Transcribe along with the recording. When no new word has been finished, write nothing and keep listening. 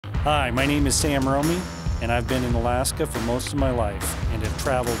Hi, my name is Sam Romey, and I've been in Alaska for most of my life and have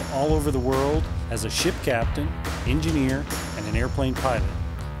traveled all over the world as a ship captain, engineer, and an airplane pilot.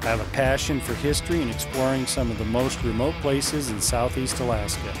 I have a passion for history and exploring some of the most remote places in Southeast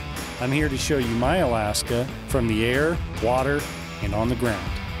Alaska. I'm here to show you my Alaska from the air, water, and on the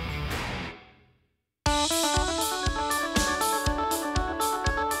ground.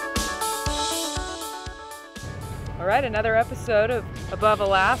 All right, another episode of Above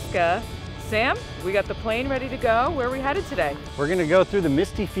Alaska. Sam, we got the plane ready to go. Where are we headed today? We're going to go through the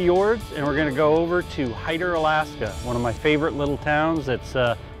Misty Fjords and we're going to go over to Hyder, Alaska, one of my favorite little towns. It's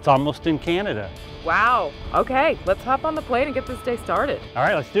almost in Canada. Wow. Okay, let's hop on the plane and get this day started. All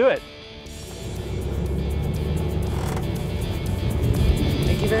right, let's do it.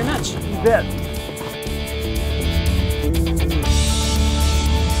 Thank you very much. You bet.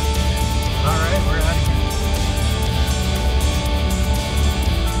 All right, we're out of here.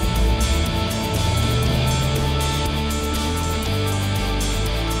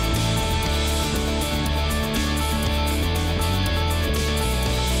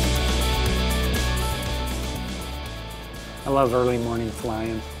 I love early morning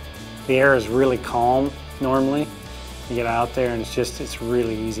flying. The air is really calm normally. You get out there and it's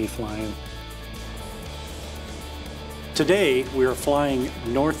really easy flying. Today we are flying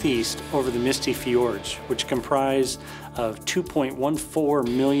northeast over the Misty Fjords, which comprise of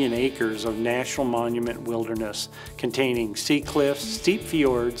 2.14 million acres of national monument wilderness containing sea cliffs, steep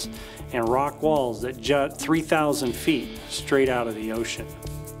fjords, and rock walls that jut 3,000 feet straight out of the ocean.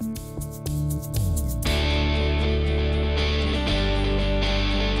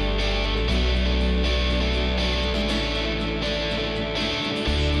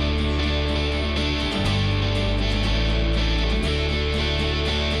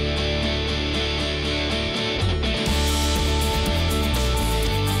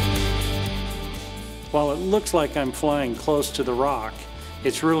 While it looks like I'm flying close to the rock,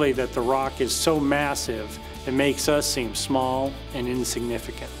 it's really that the rock is so massive it makes us seem small and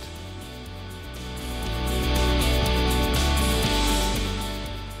insignificant.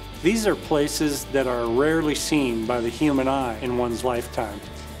 These are places that are rarely seen by the human eye in one's lifetime.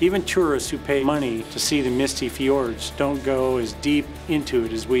 Even tourists who pay money to see the Misty Fjords don't go as deep into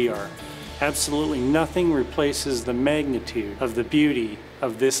it as we are. Absolutely nothing replaces the magnitude of the beauty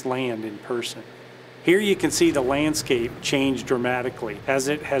of this land in person. Here you can see the landscape change dramatically as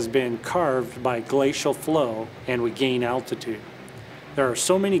it has been carved by glacial flow and we gain altitude. There are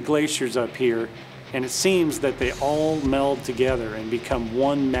so many glaciers up here, and it seems that they all meld together and become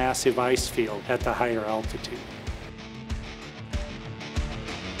one massive ice field at the higher altitude.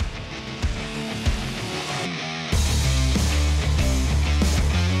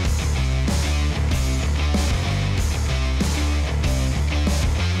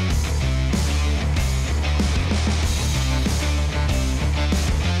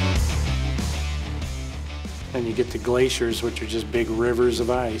 And you get the glaciers, which are just big rivers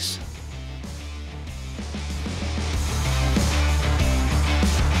of ice.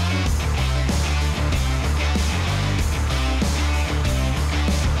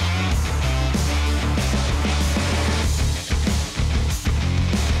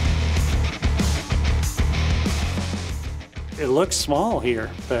 It looks small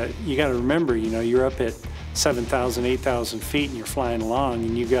here, but you got to remember, you're up at 7,000, 8,000 feet and you're flying along,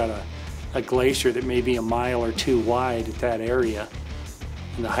 and you got a glacier that may be a mile or two wide at that area.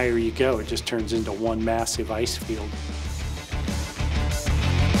 And the higher you go, it just turns into one massive ice field.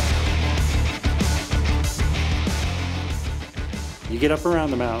 You get up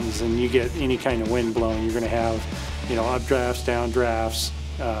around the mountains and you get any kind of wind blowing, you're going to have, updrafts, downdrafts,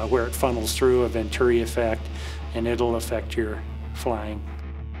 where it funnels through a Venturi effect, and it'll affect your flying.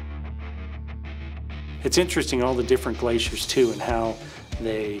 It's interesting, all the different glaciers too, and how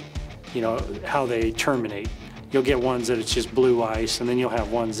they terminate. You'll get ones that it's just blue ice, and then you'll have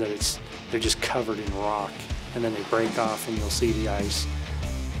ones that they're just covered in rock, and then they break off and you'll see the ice.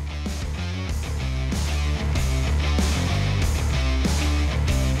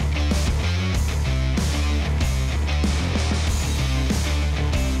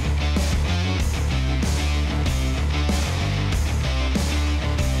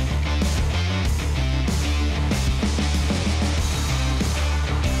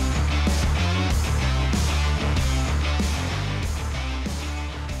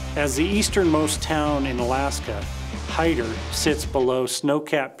 As the easternmost town in Alaska, Hyder sits below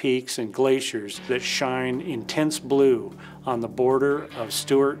snow-capped peaks and glaciers that shine intense blue on the border of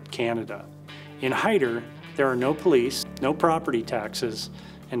Stewart, Canada. In Hyder, there are no police, no property taxes,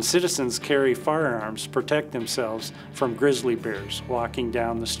 and citizens carry firearms to protect themselves from grizzly bears walking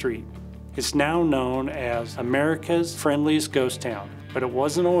down the street. It's now known as America's friendliest ghost town, but it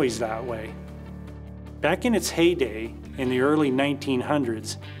wasn't always that way. Back in its heyday, in the early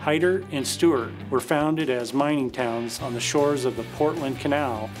 1900s, Hyder and Stewart were founded as mining towns on the shores of the Portland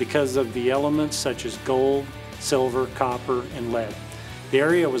Canal because of the elements such as gold, silver, copper, and lead. The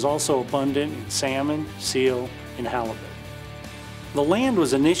area was also abundant in salmon, seal, and halibut. The land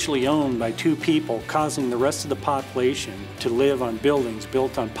was initially owned by two people, causing the rest of the population to live on buildings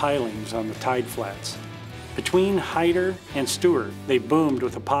built on pilings on the tide flats. Between Hyder and Stewart, they boomed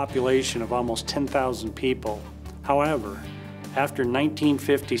with a population of almost 10,000 people. However, after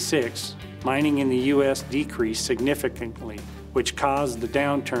 1956, mining in the U.S. decreased significantly, which caused the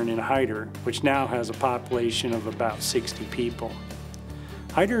downturn in Hyder, which now has a population of about 60 people.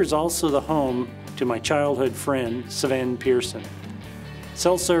 Hyder is also the home to my childhood friend, Sven Pearson.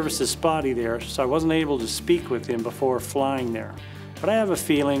 Cell service is spotty there, so I wasn't able to speak with him before flying there. But I have a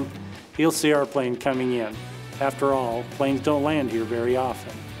feeling he'll see our plane coming in. After all, planes don't land here very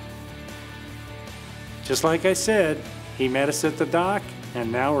often. Just like I said, he met us at the dock,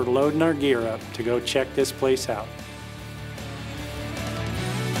 and now we're loading our gear up to go check this place out.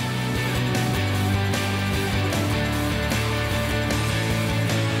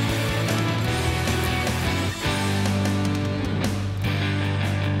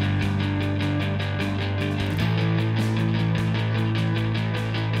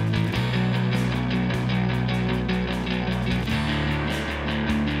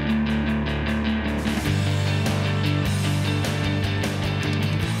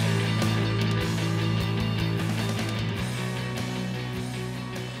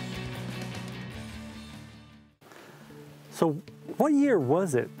 So what year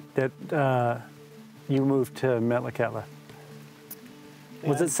was it that you moved to Metlakatla?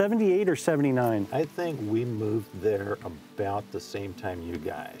 Was it 78 or 79? I think we moved there about the same time you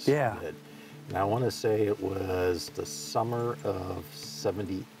guys did. And I want to say it was the summer of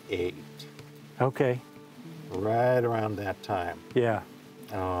 78. Okay. Right around that time. Yeah.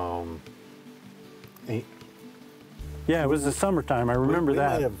 Yeah, it was the summertime. I remember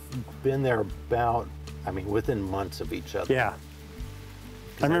that. We might have been there about, I mean, within months of each other. Yeah.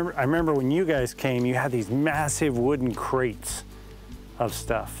 I remember when you guys came, you had these massive wooden crates of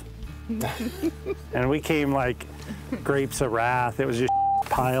stuff. And we came like grapes of wrath. It was just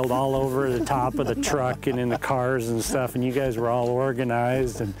piled all over the top of the truck and in the cars and stuff. And you guys were all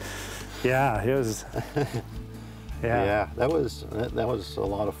organized. And yeah, it was, Yeah, that was a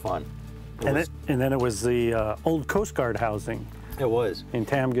lot of fun. And then it was the old Coast Guard housing. It was. In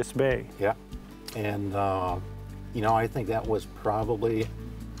Tamgus Bay. Yeah. And, you know, I think that was probably,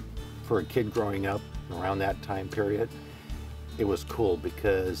 for a kid growing up around that time period, it was cool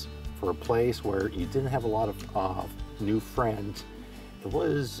because for a place where you didn't have a lot of new friends, it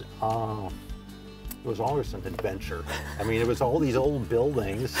was always an adventure. I mean, it was all these old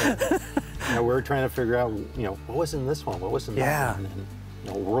buildings. And, you know, we were trying to figure out, you know, what was in this one? What was in that one? And,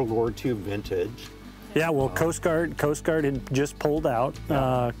 you know, World War II vintage. Yeah, well, Coast Guard had just pulled out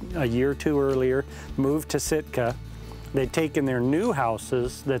a year or two earlier, moved to Sitka. They'd taken their new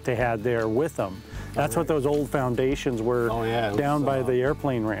houses that they had there with them. That's what those old foundations were down by the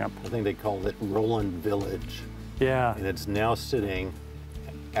airplane ramp. I think they called it Roland Village. Yeah. And it's now sitting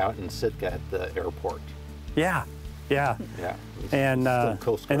out in Sitka at the airport. Yeah, yeah. Yeah. And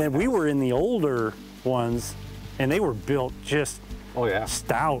then we were in the older ones, and they were built just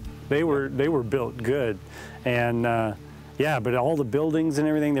stout. They were built good, and yeah, but all the buildings and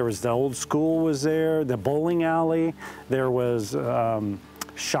everything. There was the old school was there, the bowling alley. There was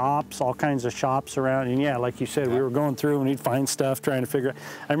shops, all kinds of shops around. And yeah, like you said, we were going through and we'd find stuff, trying to figure out.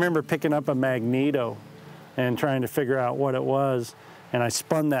 I remember picking up a magneto and trying to figure out what it was. And I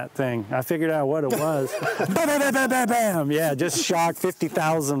spun that thing. I figured out what it was. Bam! Yeah, just shocked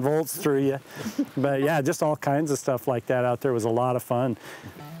 50,000 volts through you. But yeah, just all kinds of stuff like that out there. It was a lot of fun.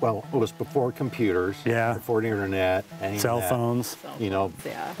 Well, it was before computers, before the internet, cell phones. You know,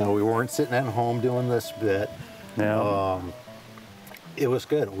 no, we weren't sitting at home doing this bit. No. It was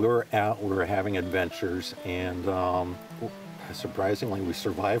good. We were out, we were having adventures, and surprisingly, we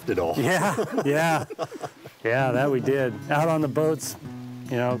survived it all. Yeah, that we did. Out on the boats,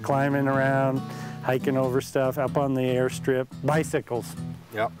 you know, climbing around, hiking over stuff, up on the airstrip, bicycles.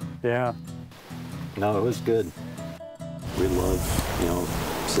 Yep. Yeah. No, it was good. We loved, you know,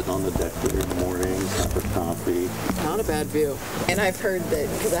 sitting on the deck there in the mornings, have a coffee. Not a bad view. And I've heard that,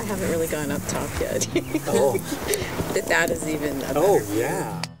 because I haven't really gone up top yet, that is even a better view.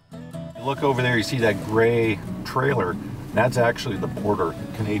 You look over there, you see that gray trailer. That's actually the border,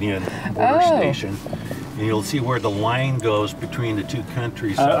 Canadian border station. And you'll see where the line goes between the two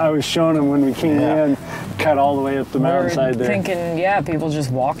countries. I was showing them when we came in, cut all the way up the mountainside there. Thinking, yeah, people just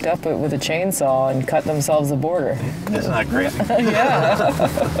walked up it with a chainsaw and cut themselves a border. Isn't that crazy?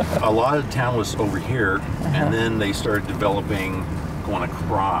 Yeah. A lot of the town was over here, and then they started developing, going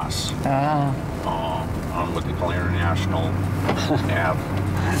across on what they call International Ave.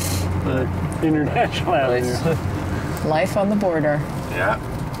 International Avenue. Life on the border. Yeah.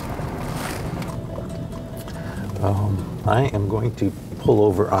 I am going to pull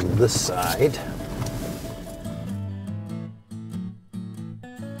over on this side.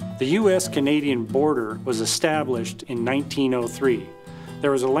 The U.S.-Canadian border was established in 1903.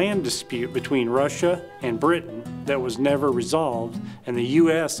 There was a land dispute between Russia and Britain that was never resolved, and the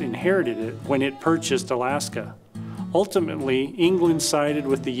U.S. inherited it when it purchased Alaska. Ultimately, England sided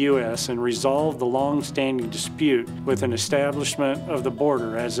with the U.S. and resolved the long-standing dispute with an establishment of the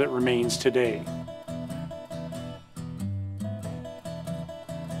border as it remains today.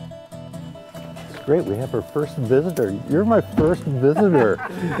 Great, we have our first visitor. You're my first visitor.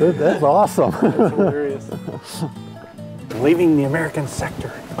 That's awesome. That's hilarious. Leaving the American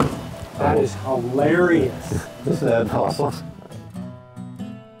sector. That is hilarious. Isn't that awesome?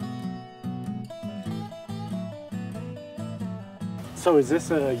 So is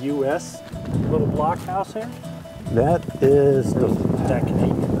this a U.S. little blockhouse here? That is Is that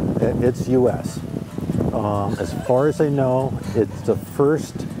Canadian? it's U.S. As far as I know, it's the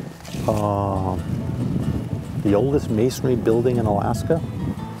first, the oldest masonry building in Alaska.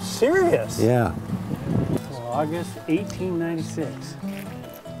 Serious? Yeah. August 1896.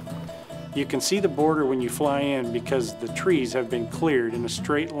 You can see the border when you fly in because the trees have been cleared in a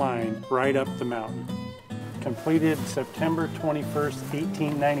straight line right up the mountain. Completed September 21st,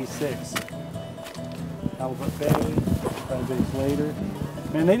 1896. Albert Bay, 5 days later.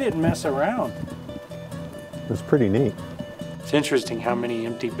 Man, they didn't mess around. It was pretty neat. It's interesting how many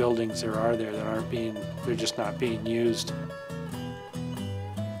empty buildings there are there that aren't being, they're just not being used.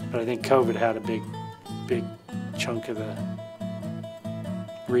 But I think COVID had a big chunk of the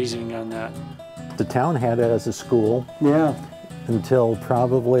reasoning on that. The town had it as a school Yeah, until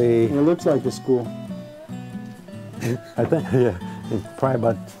probably, it looks like a school. I think, yeah, probably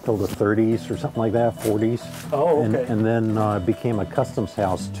about till the 30s or something like that, 40s. Oh, okay. And then it became a customs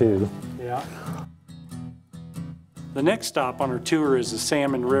house too. Yeah. The next stop on our tour is the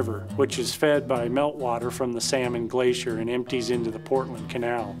Salmon River, which is fed by meltwater from the Salmon Glacier and empties into the Portland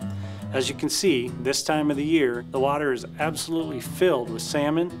Canal. As you can see, this time of the year, the water is absolutely filled with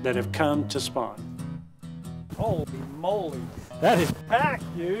salmon that have come to spawn. Holy moly, that is packed,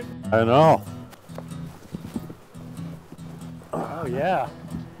 dude. I know. Oh yeah.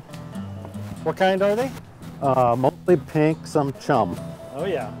 What kind are they? Mostly pink, some chum. Oh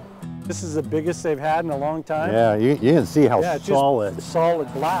yeah. This is the biggest they've had in a long time. Yeah, you can see how Yeah, it's solid. just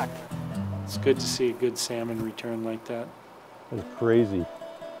solid black. It's good to see a good salmon return like that. It's crazy.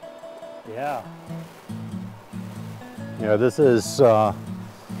 Yeah. Yeah, this is,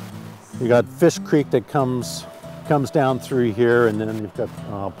 you got Fish Creek that comes down through here, and then you've got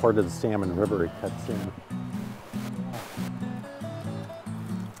part of the Salmon River it cuts in.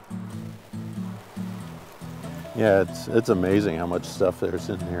 Yeah, it's amazing how much stuff there's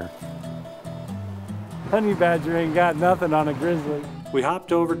in here. Honey badger ain't got nothing on a grizzly. We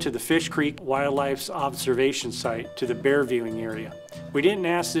hopped over to the Fish Creek Wildlife's observation site to the bear viewing area. We didn't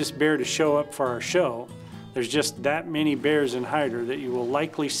ask this bear to show up for our show. There's just that many bears in Hyder that you will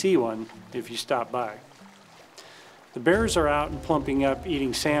likely see one if you stop by. The bears are out and plumping up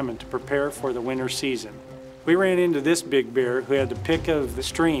eating salmon to prepare for the winter season. We ran into this big bear who had the pick of the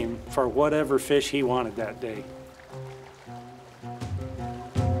stream for whatever fish he wanted that day.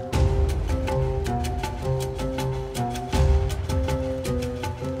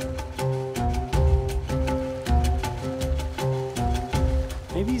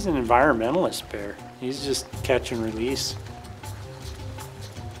 Maybe he's an environmentalist bear. He's just catch and release.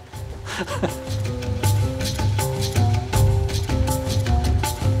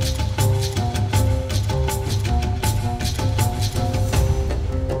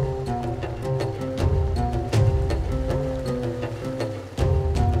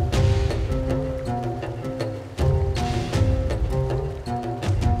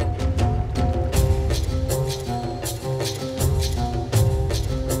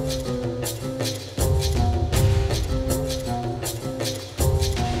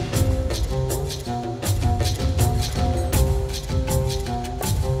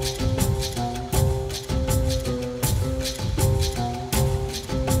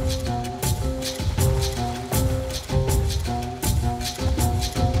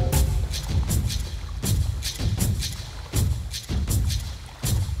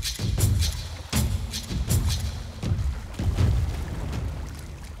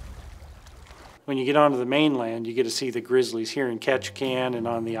 When you get onto the mainland, you get to see the grizzlies. Here in Ketchikan and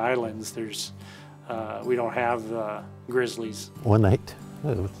on the islands, we don't have grizzlies. One night,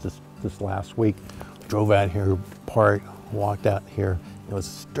 it was this last week, drove out here, parked, walked out here. It was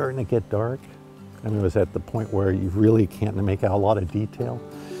starting to get dark. I mean, it was at the point where you really can't make out a lot of detail.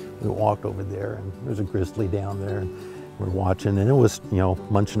 We walked over there, and there's a grizzly down there, and we're watching, and it was, you know,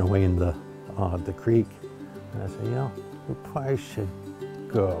 munching away in the creek. And I said, you know, we probably should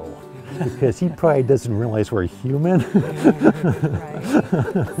go, because he probably doesn't realize we're human. Right.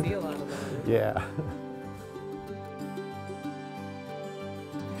 See a lot of them. Yeah.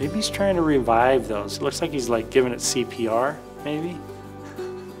 Maybe he's trying to revive those. It looks like he's like giving it CPR, maybe.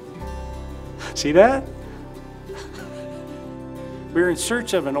 See that? We were in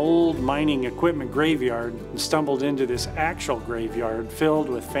search of an old mining equipment graveyard and stumbled into this actual graveyard filled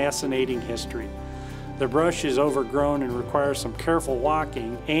with fascinating history. The brush is overgrown and requires some careful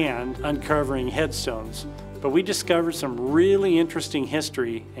walking and uncovering headstones. But we discovered some really interesting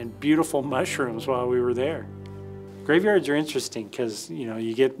history and beautiful mushrooms while we were there. Graveyards are interesting because, you know,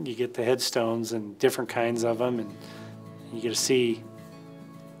 you get the headstones and different kinds of them, and you get to see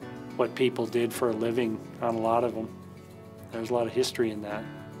what people did for a living on a lot of them. There's a lot of history in that.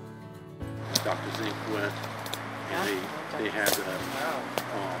 Dr. Zink went, and they had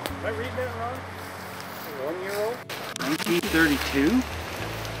Am I reading that wrong? 1 year old? 1932?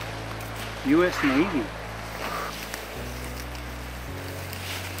 U.S. Navy.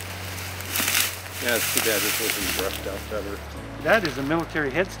 yeah, it's too bad this wasn't brushed out better. That is a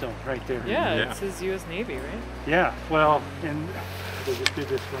military headstone right there. Yeah, it says U.S. Navy, right? Yeah, well, and they just did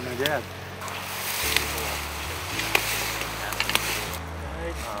this for my dad.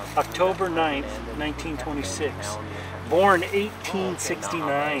 October 9th, 1926. Born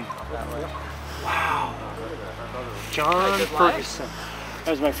 1869. Wow. John Ferguson.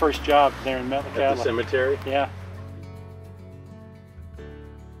 That was my first job there in Metlakatla. At the cemetery? Yeah.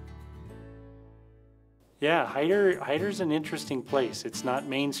 Yeah, Hyder's an interesting place. It's not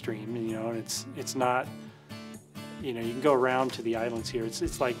mainstream, you know, and it's not, you know, you can go around to the islands here.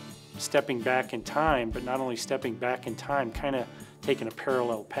 It's like stepping back in time, but not only stepping back in time, kind of taking a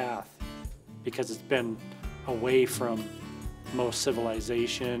parallel path, because it's been away from most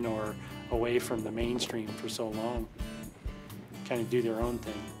civilization or away from the mainstream for so long. Kind of do their own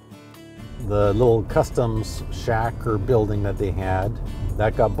thing. The little customs shack or building that they had,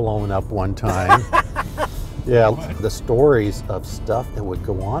 that got blown up one time. Yeah, the stories of stuff that would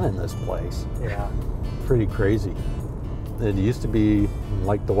go on in this place. Yeah. Pretty crazy. It used to be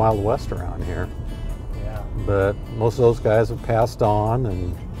like the Wild West around here. Yeah. But most of those guys have passed on,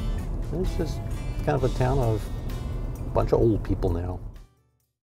 and it's just kind of a town of a bunch of old people now.